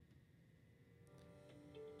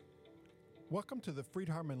Welcome to the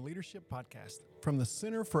Friedharman Leadership Podcast from the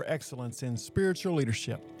Center for Excellence in Spiritual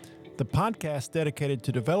Leadership, the podcast dedicated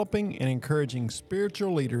to developing and encouraging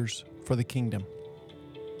spiritual leaders for the kingdom.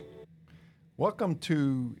 Welcome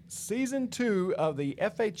to Season 2 of the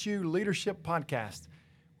FHU Leadership Podcast.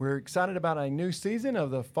 We're excited about a new season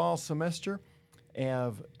of the fall semester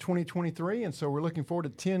of 2023, and so we're looking forward to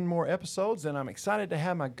 10 more episodes, and I'm excited to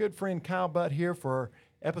have my good friend Kyle Butt here for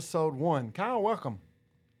Episode 1. Kyle, welcome.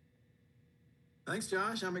 Thanks,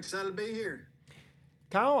 Josh. I'm excited to be here.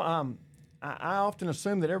 Kyle, I often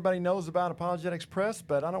assume that everybody knows about Apologetics Press,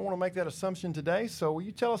 but I don't want to make that assumption today. So will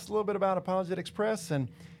you tell us a little bit about Apologetics Press and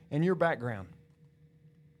your background?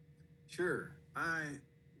 Sure. I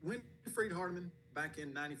went to Friedharman back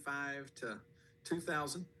in 95 to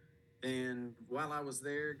 2000. And while I was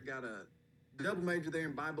there, got a double major there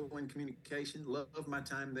in Bible and communication. Loved my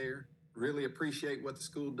time there. Really appreciate what the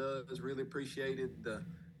school does. Really appreciated the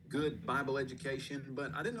good Bible education,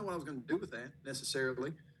 but I didn't know what I was going to do with that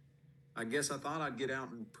necessarily. I guess I thought I'd get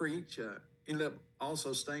out and preach. Ended up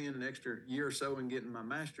also staying an extra year or so and getting my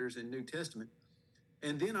master's in New Testament.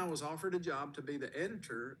 And then I was offered a job to be the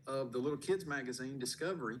editor of the little kids magazine,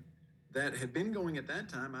 Discovery, that had been going at that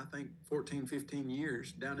time, I think 14, 15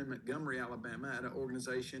 years, down in Montgomery, Alabama, at an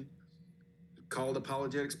organization called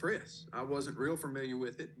Apologetics Press. I wasn't real familiar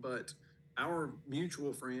with it, but our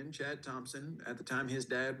mutual friend, Chad Thompson, at the time his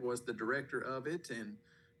dad was the director of it, and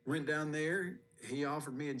went down there. He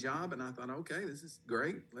offered me a job, and I thought, okay, this is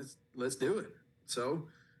great. Let's do it. So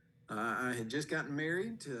I had just gotten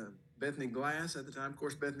married to Bethany Glass at the time. Of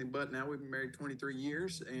course, Bethany Butt, now we've been married 23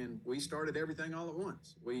 years, and we started everything all at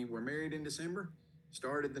once. We were married in December,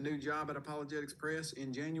 started the new job at Apologetics Press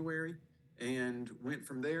in January, and went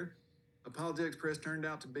from there. Apologetics Press turned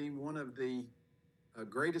out to be one of the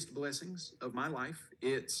greatest blessings of my life.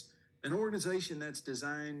 It's an organization that's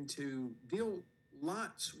designed to deal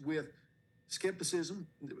lots with skepticism.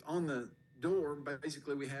 On the door,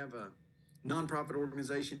 basically, we have a nonprofit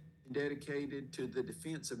organization dedicated to the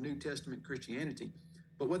defense of New Testament Christianity.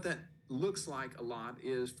 But what that looks like a lot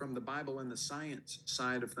is from the Bible and the science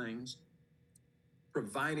side of things,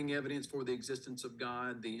 providing evidence for the existence of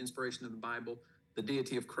God, the inspiration of the Bible, the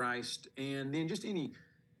deity of Christ, and then just any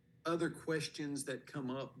other questions that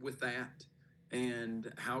come up with that,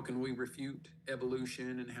 and how can we refute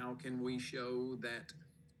evolution, and how can we show that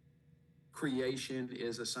creation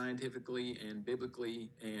is a scientifically and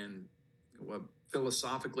biblically and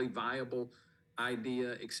philosophically viable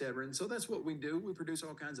idea, etc. And so that's what we do. We produce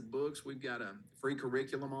all kinds of books. We've got a free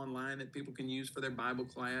curriculum online that people can use for their Bible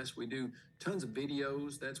class. We do tons of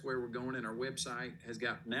videos. That's where we're going, and our website has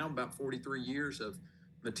got now about 43 years of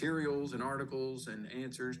materials and articles and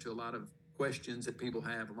answers to a lot of questions that people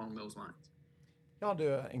have along those lines. Y'all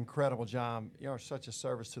do an incredible job. Y'all are such a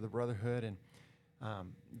service to the brotherhood, and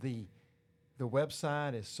the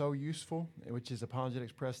website is so useful, which is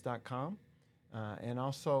apologeticspress.com, and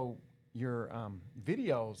also your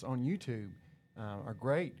videos on YouTube are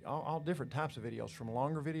great. All different types of videos, from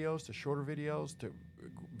longer videos to shorter videos to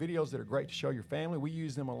videos that are great to show your family. We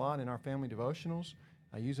use them a lot in our family devotionals.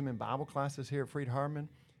 I use them in Bible classes here at Friedharman.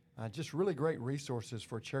 Just really great resources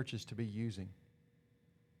for churches to be using.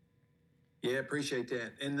 Yeah, appreciate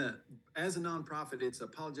that. And as a nonprofit, it's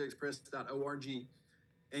apologeticspress.org.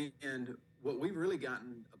 And what we've really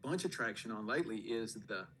gotten a bunch of traction on lately is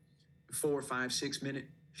the 4, 5, 6 minute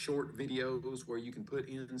short videos where you can put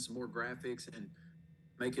in some more graphics and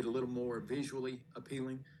make it a little more visually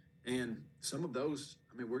appealing. And some of those,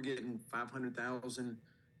 we're getting 500,000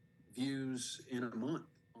 views in a month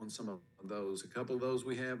on some of those. A couple of those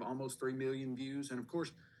we have almost 3 million views. And of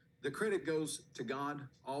course, the credit goes to God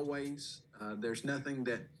always. There's nothing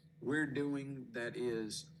that we're doing that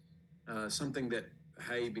is something that,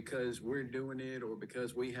 hey, because we're doing it or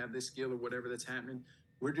because we have this skill or whatever that's happening.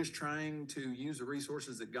 We're just trying to use the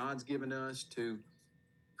resources that God's given us to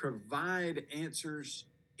provide answers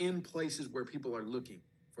in places where people are looking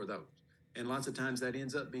for those. And lots of times that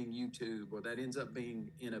ends up being YouTube, or that ends up being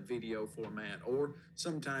in a video format, or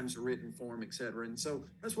sometimes written form, etc. And so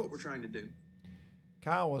that's what we're trying to do.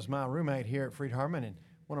 Kyle was my roommate here at Friedharman and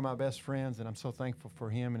one of my best friends, and I'm so thankful for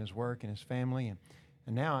him and his work and his family. And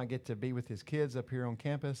now I get to be with his kids up here on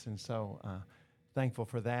campus, and so thankful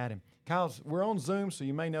for that. And we're on Zoom, so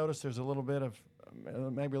you may notice there's a little bit of,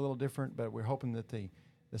 maybe a little different, but we're hoping that the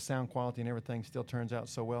sound quality and everything still turns out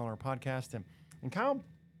so well on our podcast. And Kyle,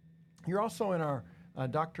 you're also in our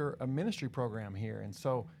Doctor of Ministry program here, and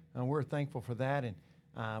so we're thankful for that, and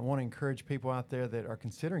I want to encourage people out there that are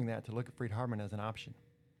considering that to look at Friedharman as an option.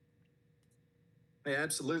 Hey,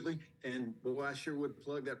 absolutely, and boy, I sure would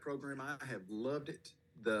plug that program. I have loved it.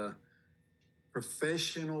 The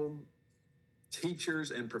professional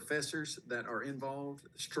teachers and professors that are involved,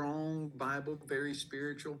 strong Bible, very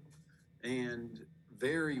spiritual, and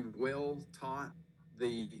very well taught.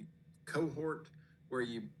 The cohort where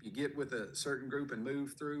you get with a certain group and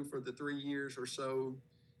move through for the 3 years or so,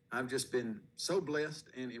 I've just been so blessed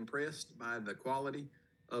and impressed by the quality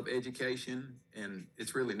of education, and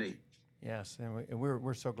it's really neat. Yes, and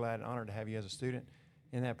we're so glad and honored to have you as a student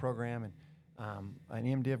in that program, and an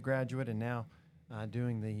MDiv graduate, and now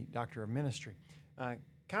doing the Doctor of Ministry.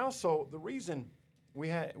 Kyle, so the reason we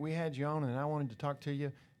had you on, and I wanted to talk to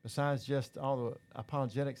you, besides just all the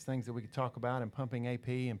apologetics things that we could talk about and pumping AP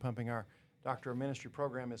and pumping our Doctor of Ministry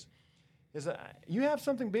program, is you have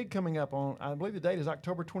something big coming up on, I believe the date is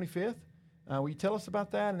October 25th. Will you tell us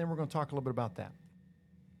about that, and then we're going to talk a little bit about that.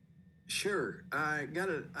 Sure. I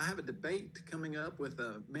have a debate coming up with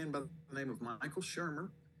a man by the name of Michael Shermer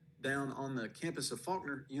down on the campus of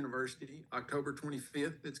Faulkner University, October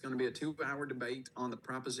 25th. It's going to be a 2-hour debate on the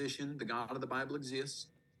proposition, the God of the Bible exists.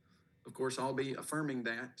 Of course, I'll be affirming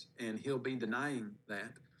that, and he'll be denying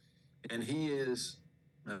that. And he is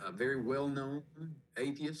a very well-known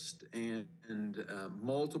atheist and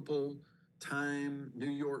multiple time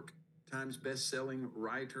New York Times best-selling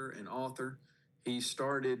writer and author. He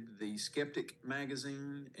started the Skeptic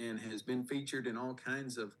magazine and has been featured in all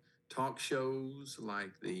kinds of talk shows like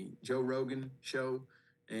the Joe Rogan show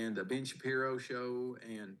and the Ben Shapiro show.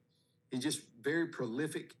 And he's just very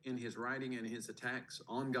prolific in his writing and his attacks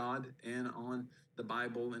on God and on the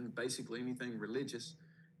Bible and basically anything religious.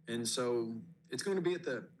 And so it's going to be at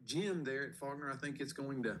the gym there at Faulkner. I think it's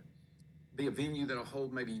going to be a venue that'll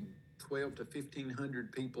hold maybe 12 to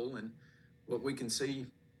 1,500 people. And what we can see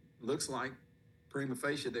looks like prima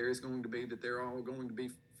facie there is going to be that they're all going to be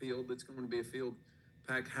filled. It's going to be a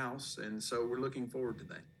filled-packed house. And so we're looking forward to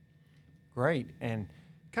that. Great. And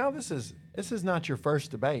Kyle, this is not your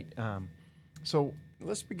first debate. So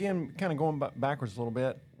let's begin kind of going backwards a little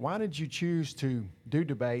bit. Why did you choose to do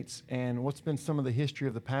debates, and what's been some of the history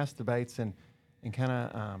of the past debates, and kind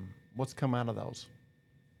of what's come out of those?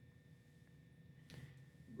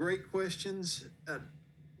 Great questions.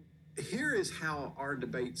 Here is how our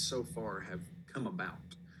debates so far have come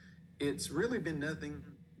about. It's really been nothing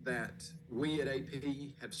that we at AP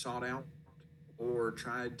have sought out or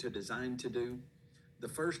tried to design to do. The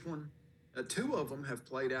first one, 2 of them have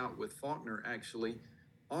played out with Faulkner, actually.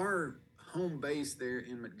 Our home base there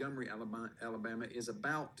in Montgomery, Alabama is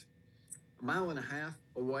about 1.5 miles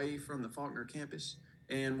away from the Faulkner campus,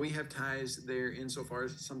 and we have ties there insofar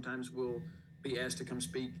as sometimes we'll be asked to come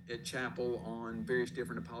speak at chapel on various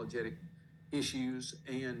different apologetic issues.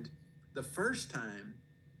 And the first time,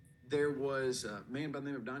 there was a man by the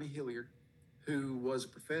name of Donnie Hilliard, who was a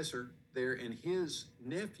professor there, and his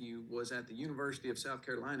nephew was at the University of South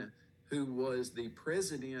Carolina, who was the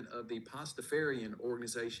president of the Pastafarian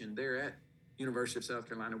organization there at University of South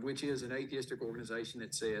Carolina, which is an atheistic organization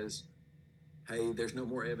that says, hey, there's no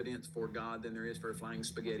more evidence for God than there is for a flying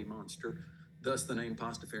spaghetti monster, thus the name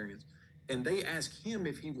Pastafarians. And they asked him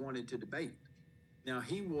if he wanted to debate. Now,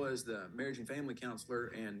 he was the marriage and family counselor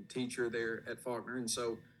and teacher there at Faulkner, and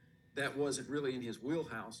so that wasn't really in his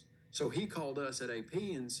wheelhouse. So he called us at AP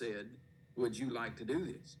and said, would you like to do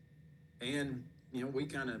this? And, we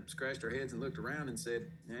kind of scratched our heads and looked around and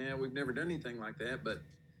said, we've never done anything like that, but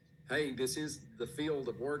hey, this is the field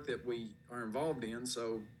of work that we are involved in,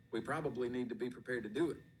 so we probably need to be prepared to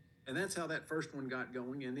do it. And that's how that first one got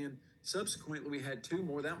going. And then subsequently, we had 2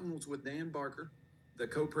 more. That one was with Dan Barker, the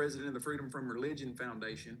co-president of the Freedom from Religion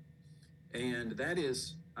Foundation. And that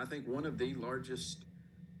is, I think, one of the largest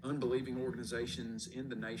unbelieving organizations in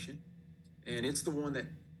the nation. And it's the one that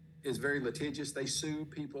is very litigious. They sue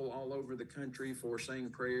people all over the country for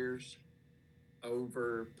saying prayers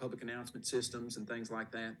over public announcement systems and things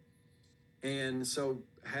like that. And so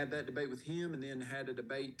had that debate with him, and then had a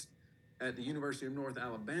debate at the University of North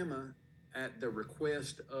Alabama at the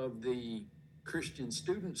request of the Christian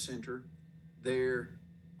Student Center there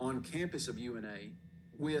on campus of UNA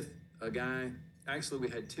with a guy. Actually, we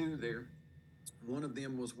had 2 there. One of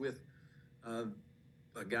them was with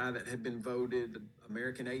a guy that had been voted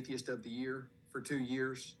American Atheist of the Year for 2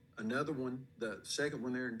 years. Another one, the second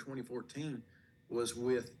one there in 2014, was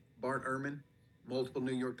with Bart Ehrman, multiple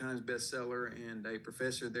New York Times bestseller and a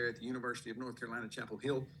professor there at the University of North Carolina, Chapel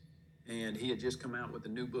Hill. And he had just come out with a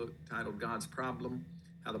new book titled God's Problem,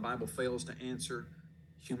 How the Bible Fails to Answer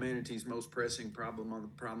Humanity's Most Pressing Problem on the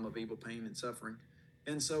Problem of Evil, Pain, and Suffering.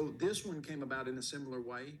 And so this one came about in a similar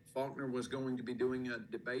way. Faulkner was going to be doing a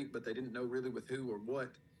debate, but they didn't know really with who or what.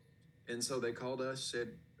 And so they called us,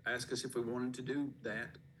 asked us if we wanted to do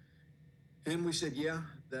that. And we said, yeah,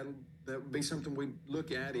 that would be something we'd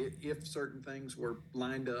look at it if certain things were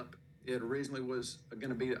lined up. It originally was going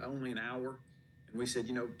to be only an hour, and we said,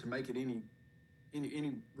 to make it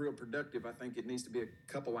any real productive, I think it needs to be a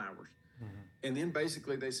couple hours. And then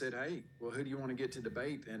basically they said, hey, well, who do you want to get to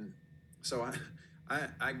debate? And so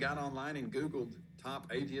I got online and Googled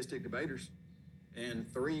top atheistic debaters,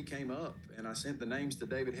 and 3 came up. And I sent the names to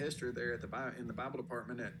David Hester there at in the Bible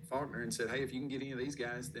department at Faulkner and said, hey, if you can get any of these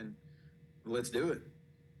guys, then let's do it.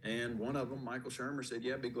 And one of them, Michael Shermer, said,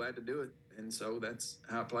 yeah, I'd be glad to do it. And so that's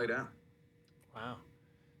how it played out. Wow.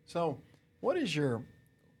 So what is your,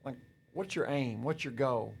 what's your aim? What's your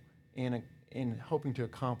goal in hoping to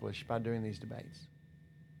accomplish by doing these debates?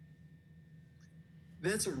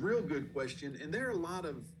 That's a real good question. And there are a lot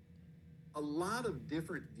of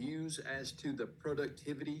different views as to the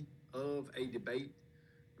productivity of a debate.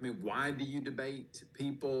 I mean, why do you debate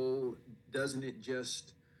people? Doesn't it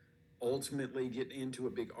just ultimately get into a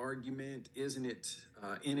big argument? Isn't it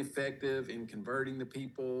ineffective in converting the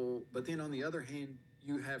people? But then on the other hand,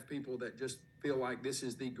 you have people that just feel like this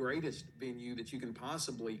is the greatest venue that you can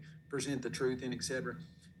possibly present the truth in, etc.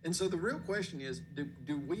 And so the real question is,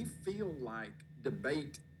 do we feel like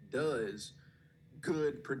debate does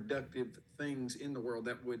good, productive things in the world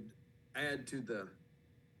that would add to the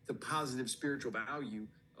positive spiritual value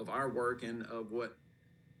of our work and of what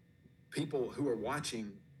people who are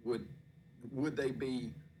watching would they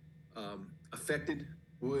be affected?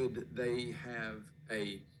 Would they have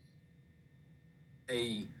a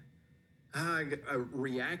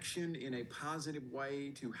reaction in a positive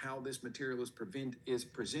way to how this material is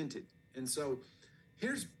presented? And so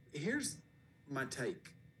here's my take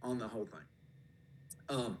on the whole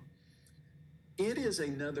thing. It is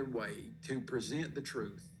another way to present the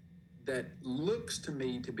truth that looks to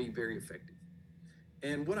me to be very effective.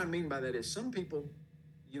 And what I mean by that is some people,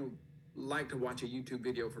 like to watch a YouTube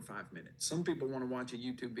video for 5 minutes. Some people want to watch a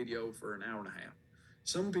YouTube video for an hour and a half.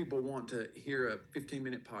 Some people want to hear a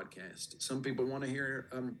 15-minute podcast. Some people want to hear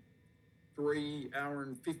 3 hour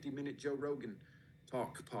and 50-minute Joe Rogan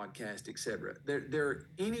talk podcast, etc. There are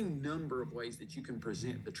any number of ways that you can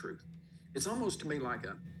present the truth. It's almost to me like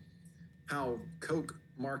how Coke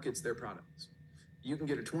markets their products. You can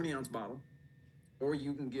get a 20-ounce bottle, or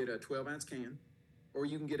you can get a 12-ounce can, or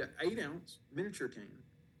you can get an 8-ounce miniature can,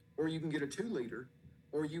 or you can get a 2-liter,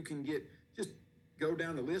 or you can just go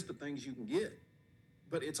down the list of things you can get.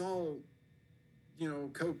 But it's all,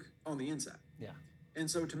 Coke on the inside. Yeah. And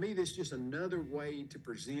so to me, this is just another way to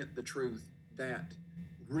present the truth that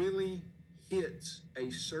really hits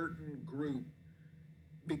a certain group,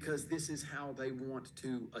 because this is how they want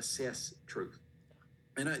to assess truth.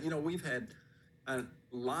 And, we've had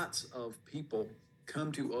lots of people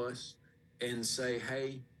come to us and say,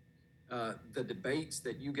 hey, the debates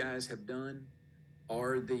that you guys have done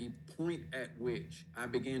are the point at which I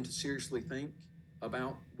began to seriously think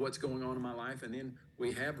about what's going on in my life. And then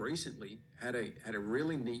we have recently had a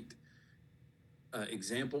really neat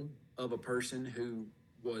example of a person who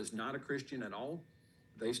was not a Christian at all.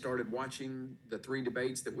 They started watching the 3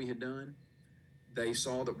 debates that we had done. They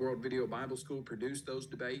saw that World Video Bible School produced those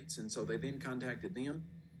debates, and so they then contacted them.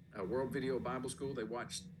 World Video Bible School, they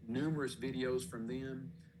watched numerous videos from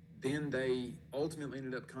them. Then they ultimately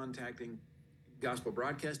ended up contacting Gospel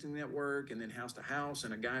Broadcasting Network and then House to House,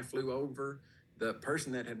 and a guy flew over. The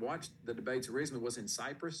person that had watched the debates originally was in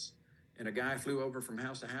Cyprus, and a guy flew over from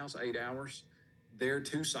House to House, 8 hours, there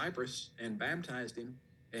to Cyprus, and baptized him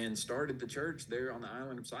and started the church there on the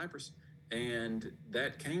island of Cyprus. And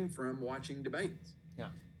that came from watching debates. Yeah.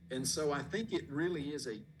 And so I think it really is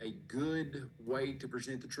a good way to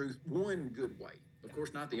present the truth. One good way. Of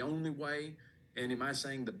course, not the only way. And am I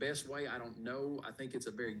saying the best way? I don't know. I think it's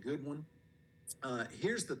a very good one.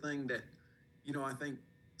 Here's the thing that, I think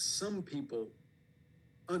some people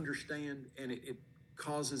understand, and it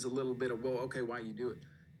causes a little bit of, well, okay, why you do it?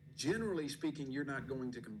 Generally speaking, you're not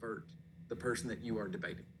going to convert the person that you are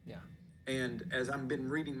debating. Yeah. And as I've been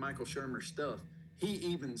reading Michael Shermer's stuff, he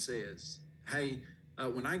even says, hey,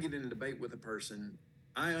 when I get in a debate with a person,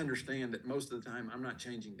 I understand that most of the time I'm not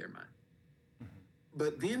changing their mind. Mm-hmm.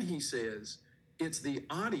 But then he says, it's the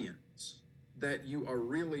audience that you are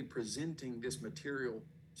really presenting this material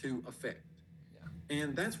to affect. Yeah.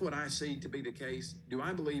 And that's what I see to be the case. Do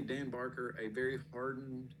I believe Dan Barker, a very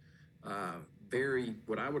hardened, very,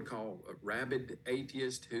 what I would call a rabid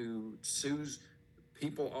atheist who sues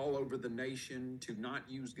people all over the nation to not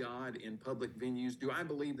use God in public venues, do I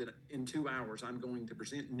believe that in 2 hours I'm going to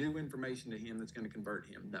present new information to him that's going to convert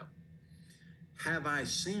him? No. Have I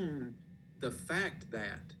seen the fact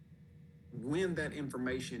that when that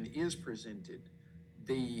information is presented,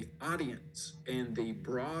 the audience and the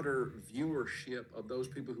broader viewership of those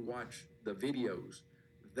people who watch the videos,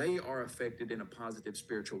 they are affected in a positive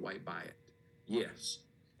spiritual way by it. Yes.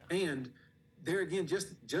 And there again,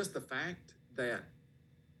 just the fact that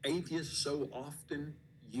atheists so often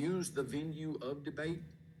use the venue of debate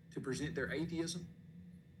to present their atheism,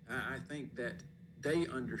 I think that they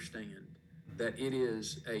understand that it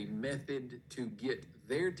is a method to get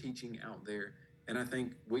their teaching out there. And I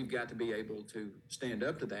think we've got to be able to stand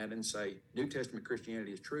up to that and say, New Testament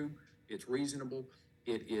Christianity is true, it's reasonable,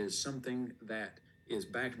 it is something that is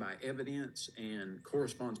backed by evidence and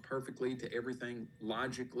corresponds perfectly to everything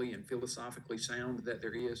logically and philosophically sound that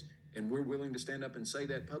there is. And we're willing to stand up and say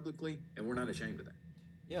that publicly, and we're not ashamed of that.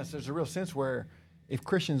 Yes, there's a real sense where if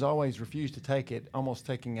Christians always refuse to take it, almost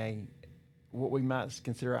taking what we might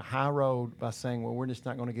consider a high road by saying, well, we're just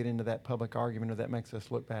not going to get into that public argument or that makes us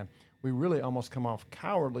look bad, we really almost come off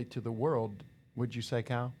cowardly to the world, would you say,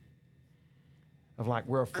 Kyle? Of like,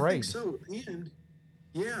 we're afraid. I think so. And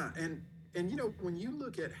yeah, and you know, when you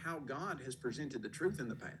look at how God has presented the truth in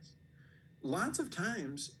the past, lots of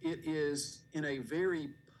times it is in a very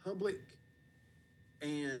public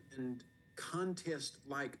and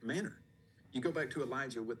contest-like manner. You go back to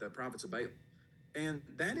Elijah with the prophets of Baal, and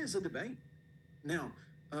that is a debate. Now,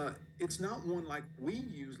 it's not one like we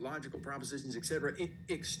use logical propositions, etc.,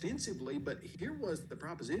 extensively, but here was the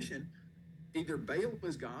proposition: either Baal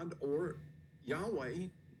is God or Yahweh,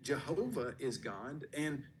 Jehovah is God,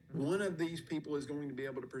 and one of these people is going to be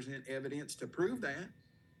able to present evidence to prove that.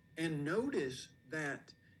 And notice that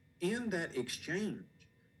in that exchange,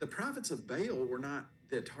 the prophets of Baal were not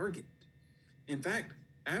the target. In fact,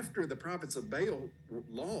 after the prophets of Baal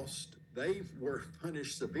lost, they were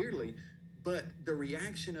punished severely, but the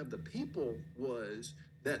reaction of the people was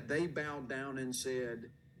that they bowed down and said,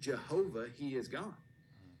 Jehovah, he is God.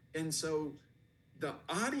 And so the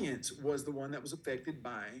audience was the one that was affected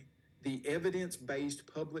by the evidence-based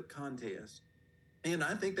public contest. And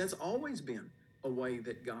I think that's always been a way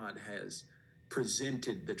that God has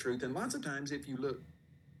presented the truth. And lots of times, if you look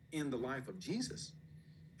in the life of Jesus,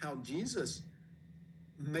 how Jesus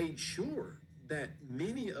made sure that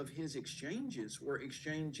many of his exchanges were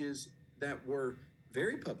exchanges that were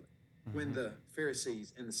very public. Mm-hmm. When the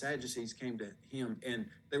Pharisees and the Sadducees came to him and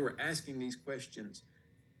they were asking these questions,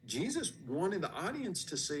 Jesus wanted the audience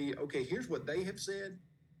to see, okay, here's what they have said,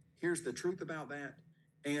 here's the truth about that.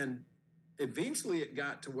 And eventually it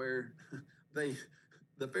got to where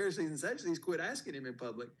the Pharisees and Sadducees quit asking him in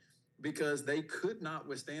public because they could not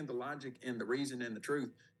withstand the logic and the reason and the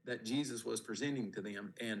truth that Jesus was presenting to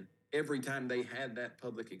them. And every time they had that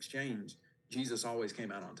public exchange, Jesus always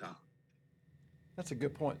came out on top. That's a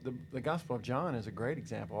good point. The Gospel of John is a great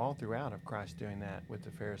example all throughout of Christ doing that with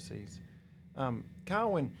the Pharisees.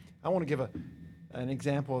 Kyle, I want to give an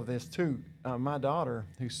example of this too. My daughter,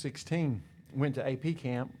 who's 16, went to AP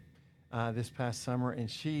camp this past summer, and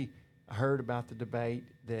she heard about the debate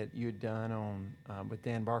that you had done on with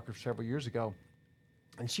Dan Barker several years ago.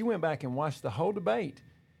 And she went back and watched the whole debate,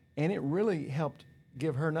 and it really helped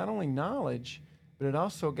give her not only knowledge, but it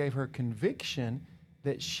also gave her conviction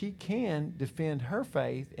that she can defend her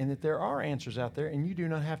faith and that there are answers out there, and you do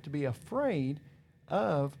not have to be afraid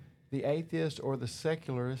of the atheist or the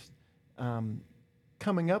secularist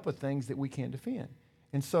coming up with things that we can't defend.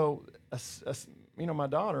 And so, my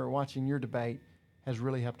daughter watching your debate has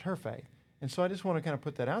really helped her faith. And so I just want to kind of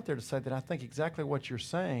put that out there to say that I think exactly what you're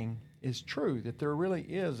saying is true, that there really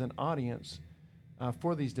is an audience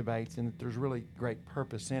for these debates and that there's really great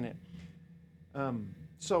purpose in it.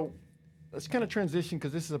 So let's kind of transition,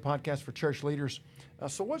 because this is a podcast for church leaders.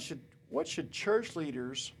 So what should church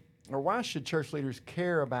leaders, or why should church leaders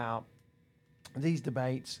care about these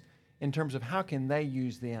debates in terms of how can they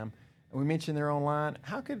use them? We mentioned they're online.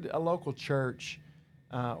 How could a local church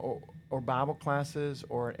or Bible classes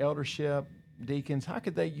or eldership, deacons, how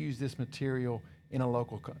could they use this material in a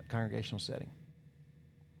local congregational setting?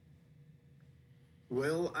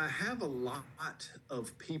 Well, I have a lot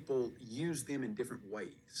of people use them in different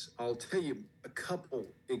ways. I'll tell you a couple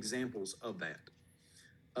examples of that.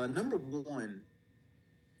 Number one,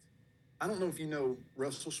 I don't know if you know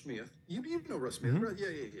Russell Smith. You know Russell Smith, right?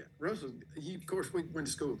 Yeah. Russell, of course, we went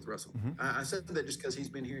to school with Russell. Mm-hmm. I said that just because he's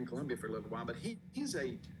been here in Columbia for a little while, but he's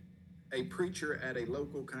a preacher at a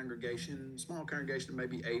local congregation, small congregation,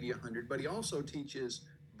 maybe 80, 100, but he also teaches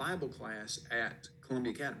Bible class at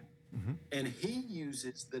Columbia Academy. Mm-hmm. And he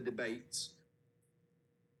uses the debates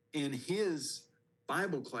in his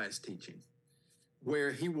Bible class teaching,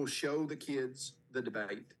 where he will show the kids the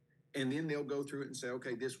debate, and then they'll go through it and say,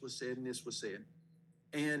 okay, this was said and this was said.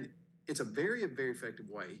 And it's a very, very effective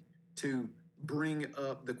way to bring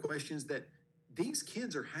up the questions that these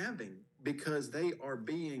kids are having because they are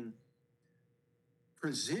being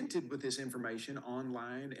presented with this information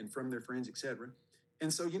online and from their friends, etc.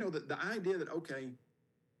 And so, the idea that, okay,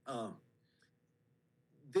 um,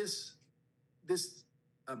 this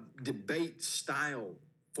debate style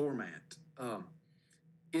format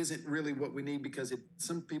isn't really what we need, because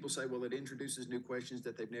some people say, well, it introduces new questions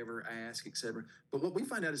that they've never asked, etc. But what we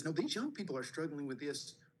find out is, no, these young people are struggling with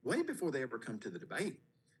this way before they ever come to the debate.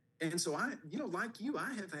 And so like you,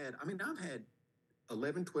 I've had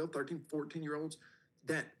 11, 12, 13, 14-year-olds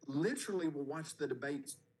that literally will watch the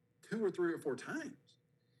debates 2 or 3 or 4 times.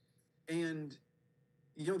 And,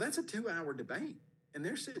 that's a 2-hour debate. And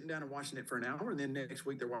they're sitting down and watching it for an hour. And then next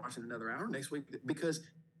week they're watching another hour next week, because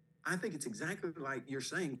I think it's exactly like you're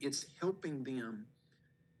saying. It's helping them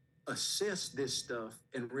assess this stuff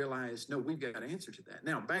and realize, no, we've got an answer to that.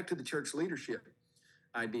 Now, back to the church leadership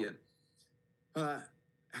idea. I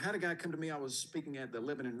had a guy come to me. I was speaking at the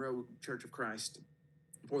Lebanon Road Church of Christ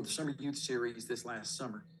for the Summer Youth Series this last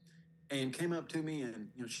summer, and came up to me and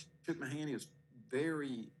shook my hand. He was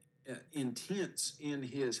very intense in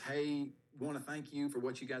his, hey, want to thank you for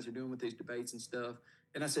what you guys are doing with these debates and stuff.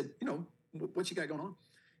 And I said, what you got going on?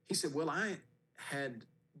 He said, well, I had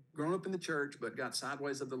grown up in the church, but got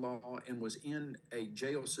sideways of the law and was in a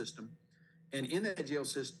jail system. And in that jail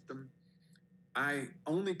system, I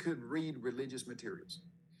only could read religious materials.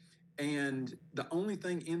 And the only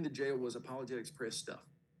thing in the jail was apologetics press stuff.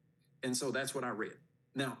 And so that's what I read.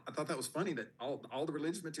 Now, I thought that was funny that all the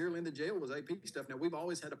religious material in the jail was AP stuff. Now, we've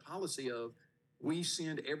always had a policy of, we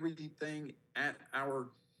send everything at our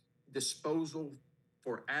disposal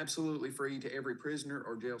for absolutely free to every prisoner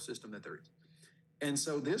or jail system that there is. And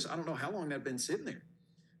so this, I don't know how long that's been sitting there,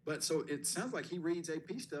 but so it sounds like he reads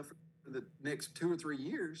AP stuff for the next 2 or 3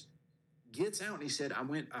 years, gets out, and he said,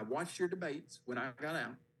 I watched your debates when I got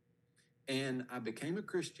out, and I became a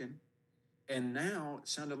Christian. And now it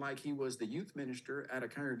sounded like he was the youth minister at a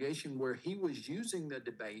congregation where he was using the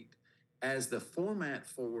debate as the format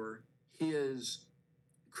for his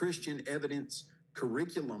Christian evidence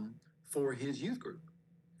curriculum for his youth group.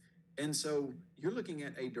 And so you're looking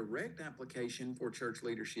at a direct application for church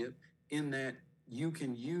leadership, in that you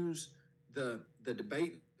can use the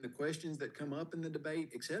debate, the questions that come up in the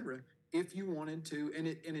debate, etc., if you wanted to. And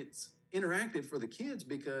it's interactive for the kids,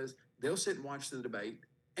 because they'll sit and watch the debate.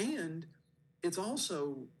 And it's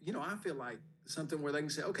also, I feel like something where they can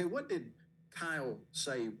say, okay, what did Kyle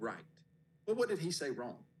say right? Well, what did he say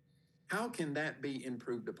wrong? How can that be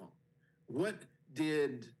improved upon? What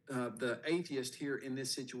did the atheist here in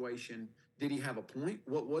this situation, did he have a point?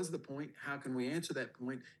 What was the point? How can we answer that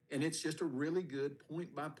point? And it's just a really good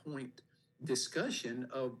point-by-point discussion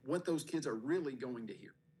of what those kids are really going to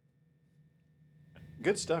hear.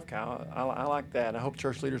 Good stuff, Kyle. I like that. I hope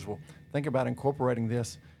church leaders will think about incorporating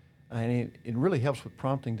this. And it really helps with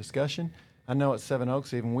prompting discussion. I know at Seven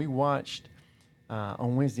Oaks, even, we watched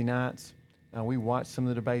on Wednesday nights, we watched some of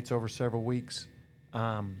the debates over several weeks.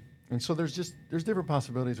 And so there's different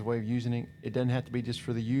possibilities of way of using it. It doesn't have to be just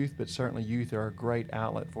for the youth, but certainly youth are a great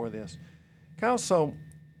outlet for this. Kyle, so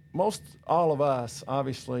most all of us,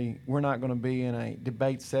 obviously, we're not going to be in a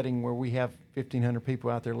debate setting where we have 1,500 people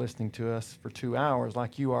out there listening to us for 2 hours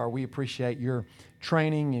like you are. We appreciate your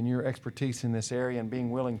training and your expertise in this area and being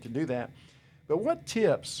willing to do that. But what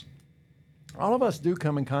tips? All of us do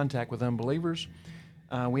come in contact with unbelievers.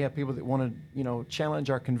 We have people that want to, challenge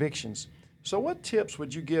our convictions. So what tips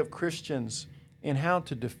would you give Christians in how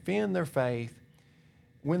to defend their faith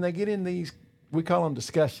when they get in these, we call them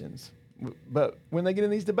discussions, but when they get in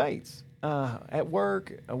these debates at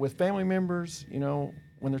work, with family members,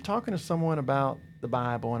 when they're talking to someone about the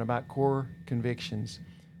Bible and about core convictions,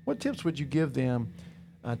 what tips would you give them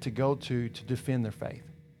to go to defend their faith?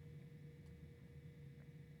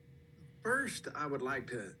 First, I would like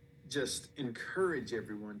to just encourage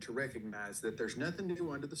everyone to recognize that there's nothing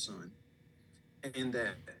new under the sun, and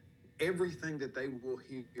that everything that they will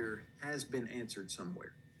hear has been answered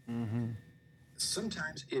somewhere. Mm-hmm.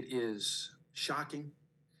 Sometimes it is shocking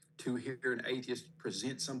to hear an atheist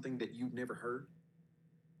present something that you've never heard.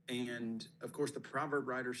 And of course, the proverb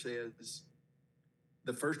writer says,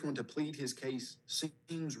 the first one to plead his case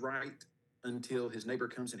seems right until his neighbor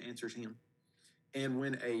comes and answers him. And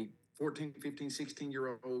when a 14, 15,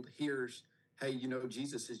 16-year-old hears, hey,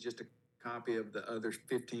 Jesus is just a copy of the other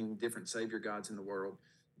 15 different savior gods in the world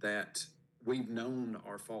that we've known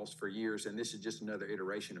are false for years, and this is just another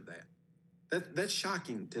iteration of that. That's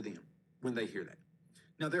shocking to them when they hear that.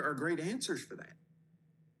 Now, there are great answers for that.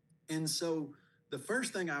 And so the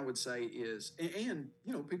first thing I would say is, and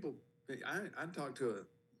people, I talked to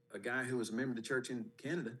a guy who was a member of the church in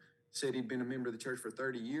Canada said he'd been a member of the church for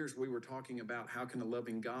 30 years. We were talking about how can a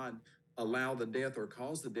loving God allow the death or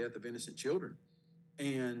cause the death of innocent children.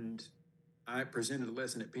 And I presented a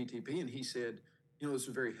lesson at PTP, and he said, this was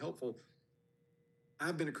very helpful.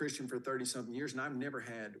 I've been a Christian for 30-something years, and I've never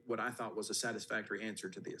had what I thought was a satisfactory answer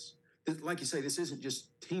to this. Like you say, this isn't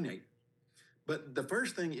just teenage. But the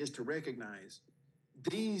first thing is to recognize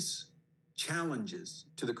these challenges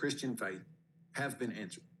to the Christian faith have been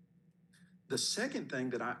answered. The second thing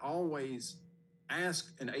that I always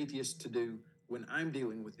ask an atheist to do when I'm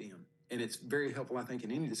dealing with them, and it's very helpful, I think,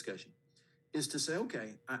 in any discussion, is to say,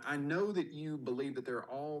 okay, I know that you believe that there are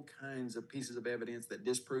all kinds of pieces of evidence that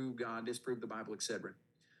disprove God, disprove the Bible, etc.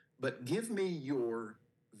 But give me your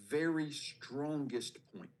very strongest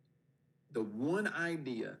point, the one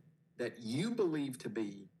idea that you believe to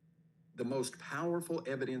be the most powerful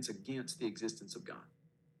evidence against the existence of God.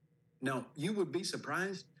 Now, you would be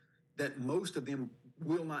surprised that most of them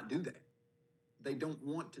will not do that. They don't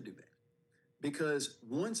want to do that. Because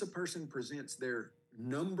once a person presents their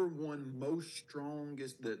number one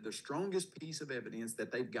the strongest piece of evidence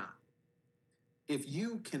that they've got, if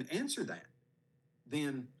you can answer that,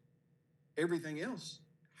 then everything else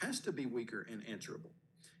has to be weaker and answerable.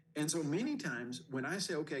 And so many times when I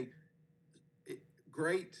say, okay,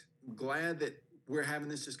 great, glad that we're having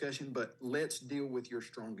this discussion, but let's deal with your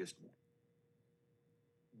strongest one.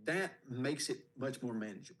 That makes it much more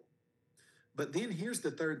manageable. But then here's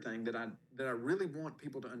the third thing that I really want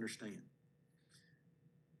people to understand.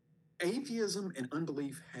 Atheism and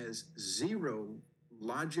unbelief has zero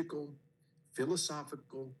logical,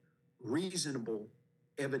 philosophical, reasonable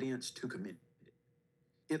evidence to commit it.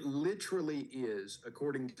 It literally is,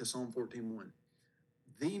 according to Psalm 14:1,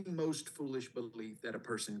 the most foolish belief that a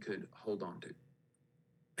person could hold on to.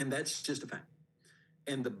 And that's just a fact.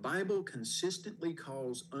 And the Bible consistently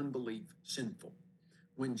calls unbelief sinful.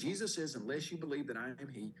 When Jesus says, unless you believe that I am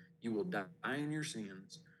he, you will die in your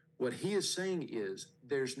sins, what he is saying is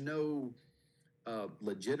there's no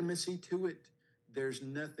legitimacy to it. There's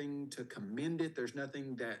nothing to commend it. There's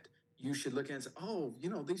nothing that you should look at and say, oh,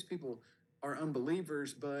 these people are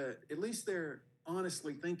unbelievers, but at least they're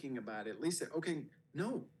honestly thinking about it. At least they're, okay,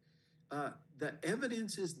 no. The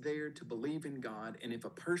evidence is there to believe in God, and if a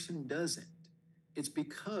person doesn't, it's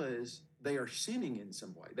because they are sinning in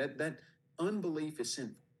some way. That unbelief is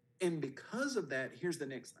sinful. And because of that, here's the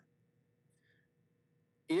next thing.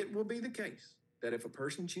 It will be the case that if a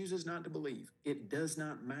person chooses not to believe, it does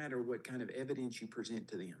not matter what kind of evidence you present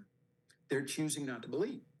to them. They're choosing not to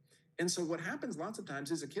believe. And so what happens lots of times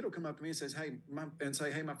is a kid will come up to me and says, hey,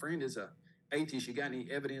 my friend is a atheist. You got any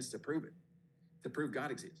evidence to prove it, to prove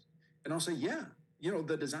God exists? And I'll say, yeah,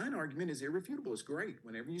 the design argument is irrefutable. It's great.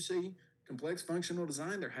 Whenever you see complex functional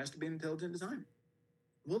design, there has to be an intelligent designer.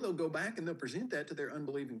 Well, they'll go back and they'll present that to their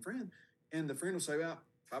unbelieving friend. And the friend will say, well,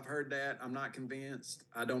 I've heard that. I'm not convinced.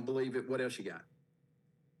 I don't believe it. What else you got?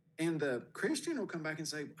 And the Christian will come back and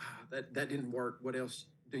say, that didn't work. What else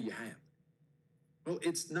do you have? Well,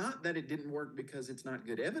 it's not that it didn't work because it's not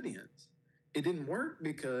good evidence. It didn't work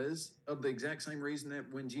because of the exact same reason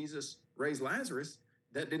that when Jesus raised Lazarus,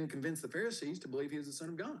 that didn't convince the Pharisees to believe he was the Son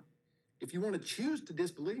of God. If you want to choose to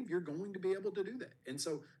disbelieve, you're going to be able to do that. And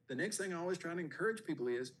so the next thing I always try to encourage people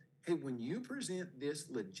is, hey, when you present this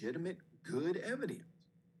legitimate, good evidence,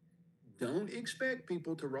 don't expect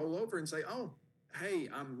people to roll over and say, oh, hey,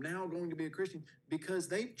 I'm now going to be a Christian, because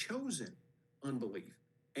they've chosen unbelief.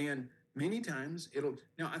 And many times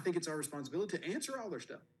I think it's our responsibility to answer all their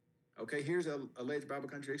stuff. Okay, here's a alleged Bible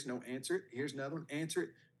contradiction. No, answer it. Here's another one. Answer it.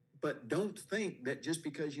 But don't think that just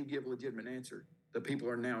because you give a legitimate answer, the people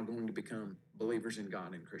are now going to become believers in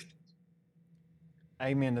God and Christians.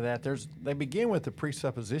 Amen to that. They begin with the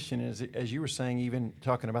presupposition, as you were saying, even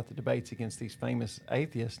talking about the debates against these famous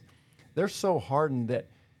atheists, they're so hardened that,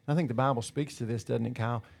 I think the Bible speaks to this, doesn't it,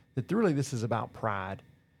 Kyle, that really this is about pride.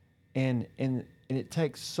 And it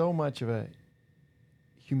takes so much of a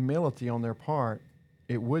humility on their part,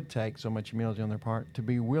 it would take so much humility on their part to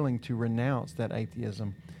be willing to renounce that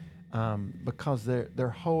atheism, because their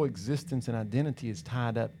whole existence and identity is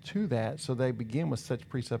tied up to that. So they begin with such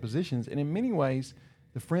presuppositions. And in many ways,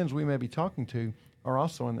 the friends we may be talking to are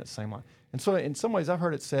also in that same line. And so in some ways, I've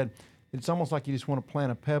heard it said, it's almost like you just want to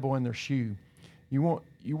plant a pebble in their shoe. You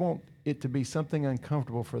want it to be something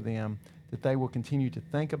uncomfortable for them that they will continue to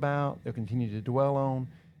think about, they'll continue to dwell on.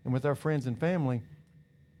 And with our friends and family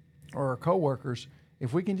or our coworkers,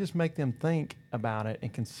 if we can just make them think about it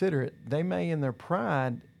and consider it, they may in their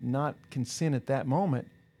pride not consent at that moment,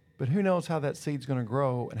 but who knows how that seed's going to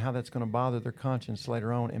grow and how that's going to bother their conscience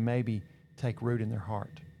later on and maybe take root in their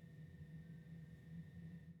heart.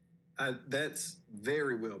 That's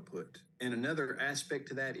very well put. And another aspect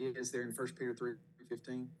to that is there in 1 Peter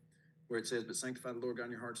 3:15, where it says, "But sanctify the Lord God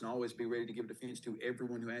in your hearts, and always be ready to give defense to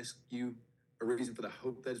everyone who asks you a reason for the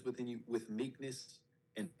hope that is within you with meekness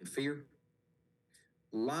and fear."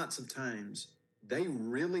 Lots of times, they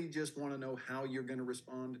really just want to know how you're going to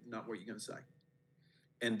respond, not what you're going to say.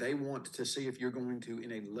 And they want to see if you're going to,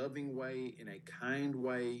 in a loving way, in a kind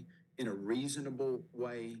way, in a reasonable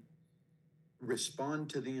way, respond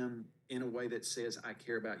to them in a way that says, "I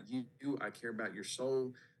care about you, I care about your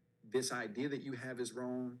soul. This idea that you have is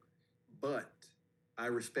wrong, but I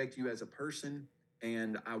respect you as a person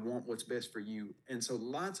and I want what's best for you." And so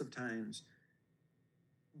lots of times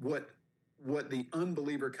what the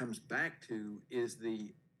unbeliever comes back to is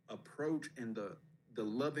the approach and the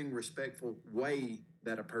loving, respectful way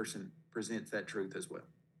that a person presents that truth as well.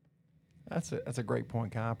 That's a great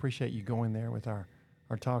point, Kyle. I appreciate you going there with our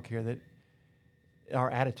talk here, that our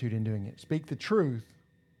attitude in doing it. Speak the truth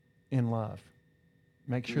in love.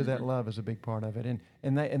 Make sure that love is a big part of it.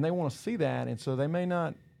 And they want to see that, and so they may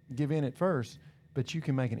not give in at first, but you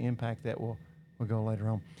can make an impact that will go later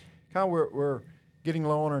on. Kyle, we're getting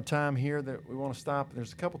low on our time here, that we want to stop.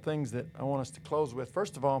 There's a couple things that I want us to close with.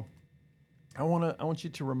 First of all, I want you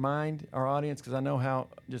to remind our audience, because I know how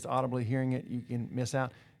just audibly hearing it you can miss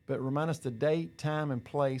out, but remind us the date, time, and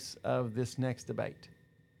place of this next debate.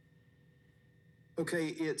 Okay,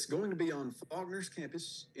 it's going to be on Faulkner's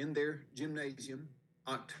campus in their gymnasium,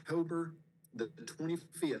 October the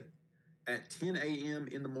 25th at 10 a.m.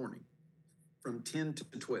 in the morning, from 10 to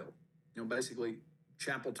 12. Basically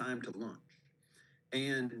chapel time to lunch.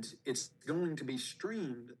 And it's going to be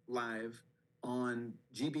streamed live on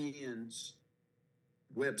GBN's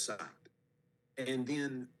website. And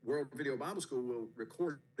then World Video Bible School will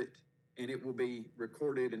record it, and it will be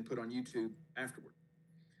recorded and put on YouTube afterward.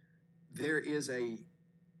 There is a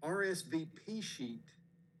RSVP sheet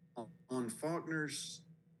on Faulkner's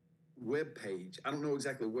webpage. I don't know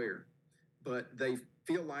exactly where, but they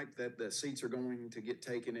feel like that the seats are going to get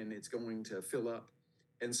taken and it's going to fill up.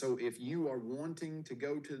 And so if you are wanting to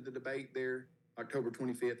go to the debate there, October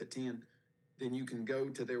 25th at 10, then you can go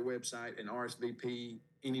to their website and RSVP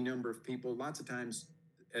any number of people. Lots of times,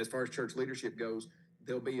 as far as church leadership goes,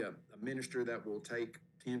 there'll be a minister that will take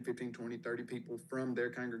 10, 15, 20, 30 people from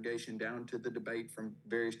their congregation down to the debate from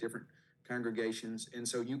various different congregations. And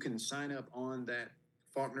so you can sign up on that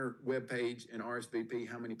Faulkner webpage and RSVP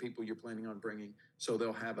how many people you're planning on bringing. So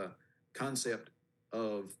they'll have a concept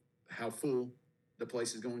of how full the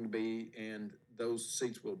place is going to be, and those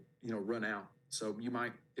seats will, run out. So you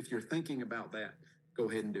might, if you're thinking about that, go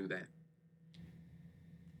ahead and do that.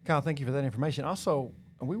 Kyle, thank you for that information. Also,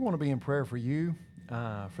 we want to be in prayer for you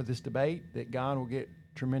for this debate, that God will get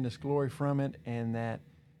tremendous glory from it, and that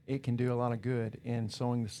it can do a lot of good in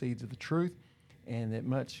sowing the seeds of the truth, and that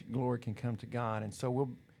much glory can come to God. And so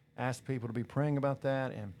we'll ask people to be praying about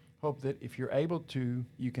that, and hope that if you're able to,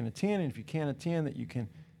 you can attend, and if you can't attend, that you can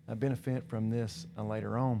benefit from this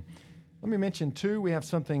later on. Let me mention, too, we have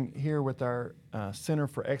something here with our Center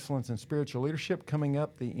for Excellence in Spiritual Leadership coming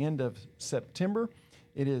up the end of September.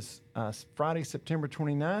 It is Friday, September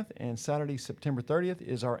 29th, and Saturday, September 30th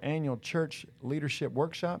is our annual church leadership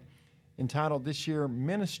workshop entitled this year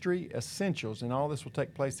Ministry Essentials, and all this will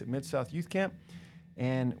take place at Mid-South Youth Camp.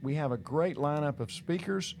 And we have a great lineup of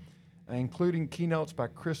speakers, including keynotes by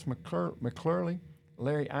Chris McClurley,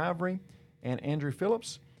 Larry Ivory, and Andrew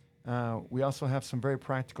Phillips. We also have some very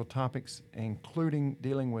practical topics, including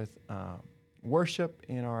dealing with worship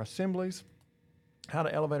in our assemblies, how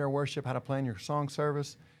to elevate our worship, how to plan your song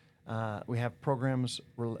service. We have programs,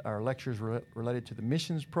 our lectures related to the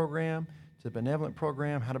missions program, to the benevolent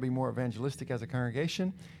program, how to be more evangelistic as a congregation.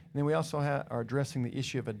 And then we also are addressing the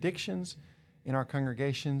issue of addictions in our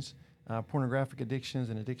congregations, pornographic addictions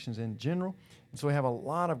and addictions in general. And so we have a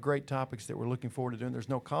lot of great topics that we're looking forward to doing. There's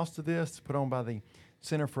no cost to this. It's put on by the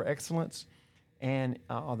Center for Excellence, and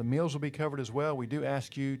the meals will be covered as well. We do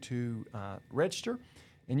ask you to register,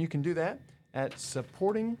 and you can do that at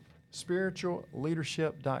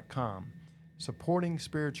supportingspiritualleadership.com,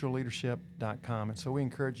 supportingspiritualleadership.com. And so we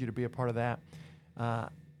encourage you to be a part of that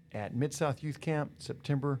at Mid-South Youth Camp,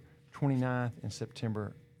 September 29th and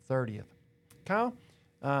September 30th. Kyle,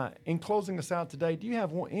 in closing us out today, do you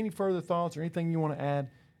have any further thoughts or anything you want to add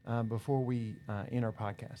before we end our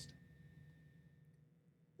podcast?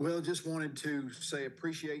 Well, just wanted to say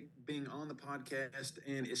appreciate being on the podcast,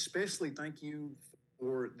 and especially thank you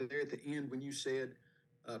for there at the end when you said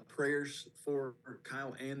prayers for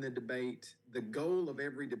Kyle and the debate. The goal of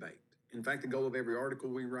every debate, in fact, the goal of every article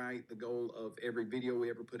we write, the goal of every video we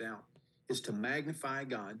ever put out, is to magnify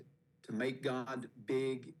God to make God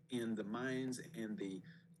big in the minds and the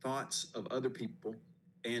thoughts of other people,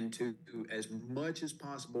 and to, as much as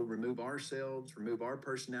possible, remove ourselves, remove our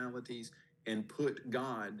personalities, and put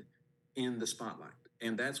God in the spotlight.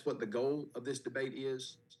 And that's what the goal of this debate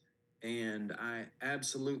is. And I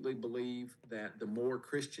absolutely believe that the more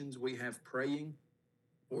Christians we have praying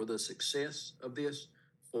for the success of this,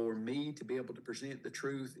 for me to be able to present the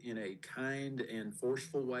truth in a kind and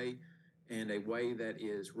forceful way, and a way that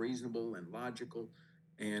is reasonable and logical,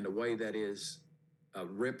 and a way that is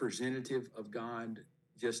representative of God,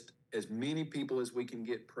 just as many people as we can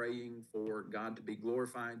get praying for God to be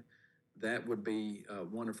glorified, that would be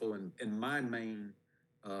wonderful. And my main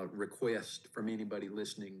request from anybody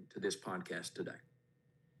listening to this podcast today.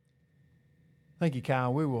 Thank you,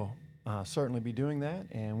 Kyle. We will certainly be doing that,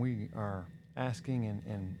 and we are asking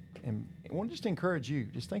and I want to just encourage you.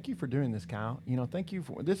 Just thank you for doing this, Kyle. Thank you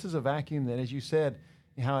for this. Is a vacuum that, as you said,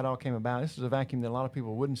 how it all came about. This is a vacuum that a lot of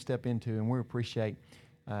people wouldn't step into, and we appreciate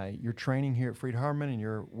your training here at Freed-Hardeman and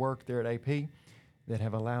your work there at AP that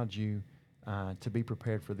have allowed you to be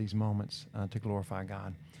prepared for these moments to glorify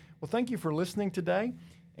God. Well, thank you for listening today.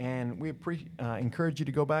 And we encourage you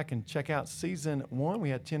to go back and check out Season 1. We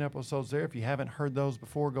had 10 episodes there. If you haven't heard those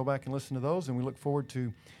before, go back and listen to those. And we look forward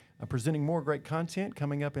to presenting more great content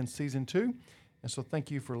coming up in Season 2. And so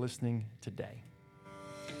thank you for listening today.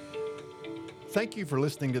 Thank you for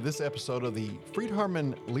listening to this episode of the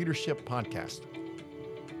Freed-Hardeman Leadership Podcast.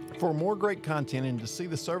 For more great content and to see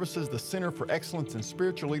the services the Center for Excellence in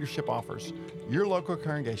Spiritual Leadership offers your local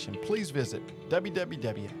congregation, please visit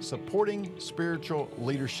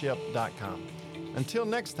www.supportingspiritualleadership.com. Until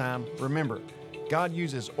next time, remember, God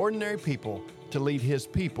uses ordinary people to lead His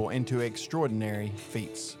people into extraordinary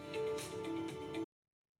feats.